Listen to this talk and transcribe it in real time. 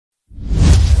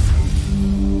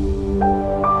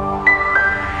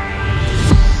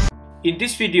In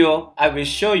this video, I will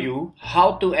show you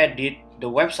how to edit the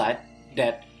website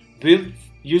that will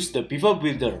use the Beaver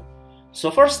Builder. So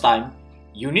first time,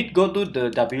 you need go to the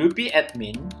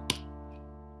WPEngine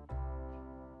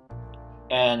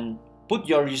and put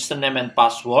your username and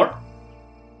password,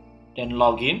 then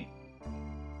login.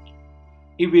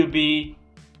 It will be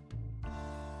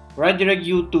redirect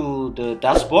you to the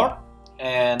dashboard,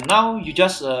 and now you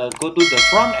just go to the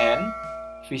front end,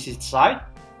 visit site.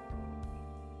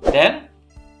 Then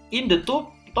in the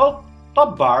top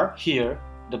bar here,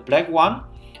 the black one,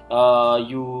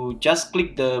 you just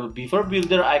click the Beaver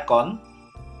Builder icon.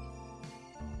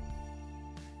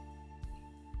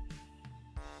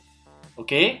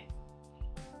 Okay,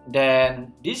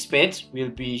 then this page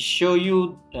will be show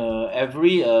you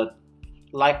every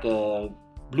like a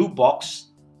blue box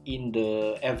in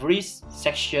the every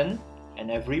section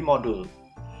and every module.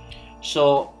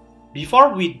 So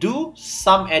before we do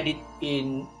some edit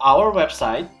in our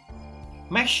website,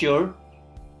 make sure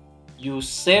you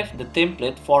save the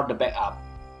template for the backup.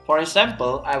 For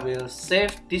example, I will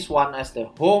save this one as the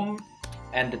home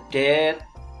and the date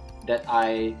that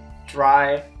I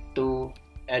try to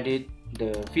edit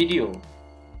the video.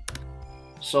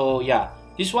 So yeah,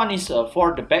 this one is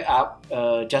for the backup,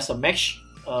 just a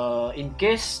in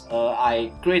case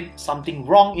I create something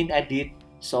wrong in edit,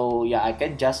 so yeah, I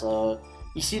can just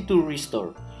easy to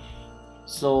restore.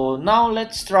 So now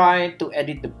let's try to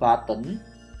edit the button.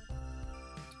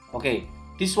 Okay,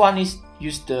 this one is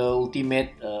use the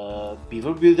ultimate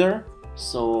Beaver Builder.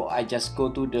 So I just go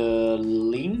to the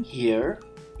link here.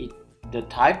 The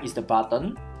type is the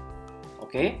button.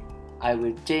 Okay, I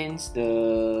will change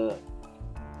the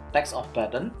text of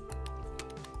button.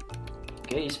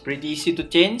 Okay, it's pretty easy to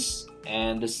change,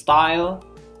 and the style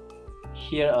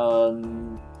here,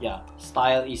 yeah,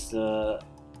 style is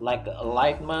like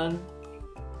alignment,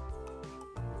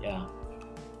 yeah,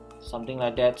 something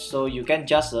like that. So you can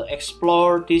just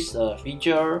explore this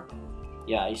feature.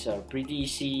 Yeah, it's pretty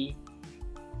easy.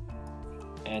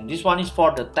 And this one is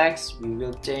for the text. We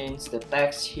will change the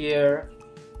text here.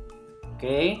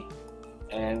 Okay,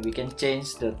 and we can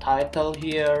change the title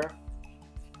here.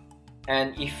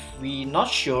 And if we not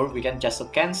sure, we can just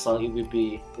cancel. It will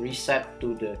be reset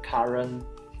to the current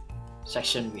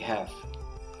section we have.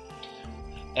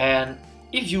 And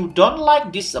if you don't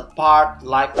like this part,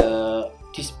 like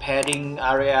this padding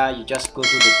area, you just go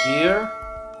to the gear,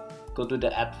 go to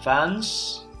the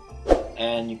advanced,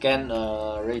 and you can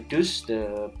reduce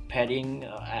the padding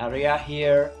area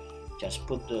here. Just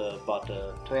put about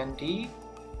 20.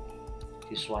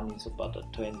 This one is about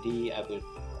 20. I will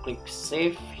click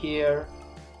save here.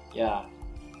 Yeah,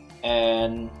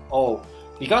 and oh,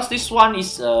 because this one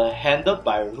is handled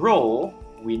by row,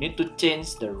 we need to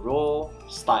change the row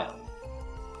style.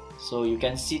 So you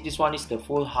can see this one is the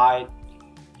full height.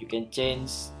 You can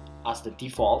change as the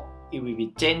default. It will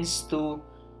be changed to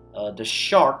the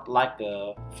short, like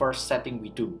the first setting we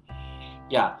do.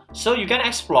 Yeah, so you can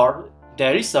explore.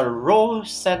 There is a row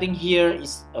setting here,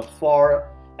 is for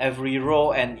every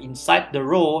row, and inside the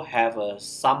row have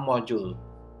some module,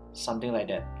 something like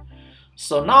that.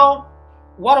 So now,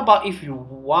 what about if you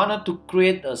wanted to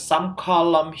create some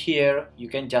column here? You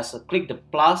can just click the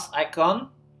plus icon,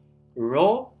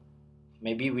 row.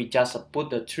 Maybe we just put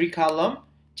the 3 column.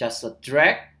 Just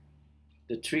drag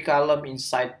the 3 column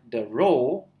inside the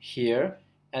row here,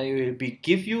 and it will be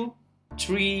give you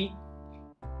 3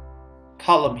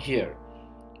 column here.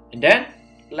 And then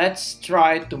let's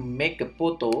try to make a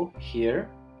photo here.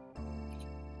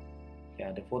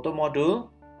 Yeah, the photo module,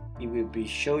 it will be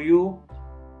show you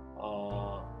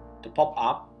the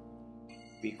pop-up.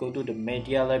 We go to the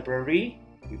media library,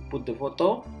 we put the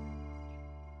photo,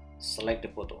 select the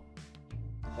photo.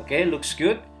 Okay, looks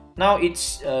good. Now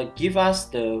it's give us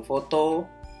the photo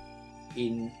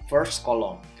in first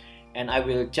column, and I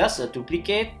will just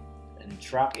duplicate and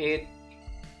drag it,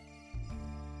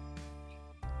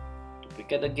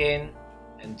 duplicate again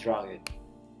and drag it.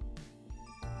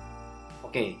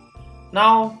 Okay,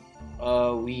 now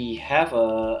we have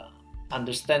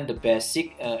understand the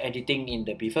basic editing in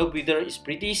the Beaver Builder. Is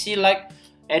pretty easy, like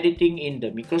editing in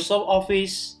the Microsoft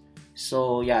Office.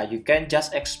 So yeah, you can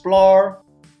just explore.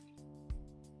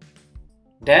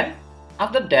 Then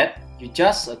after that, you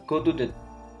just go to the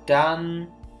done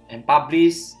and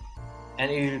publish,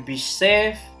 and it will be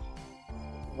save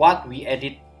what we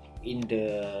edit in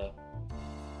the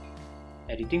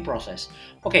editing process.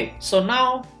 Okay, so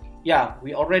now, yeah,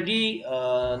 we already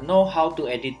know how to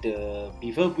edit the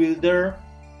Beaver Builder.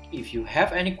 If you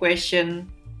have any question,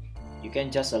 you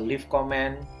can just leave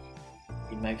comment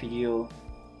in my video.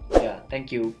 Yeah,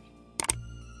 thank you.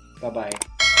 Bye bye.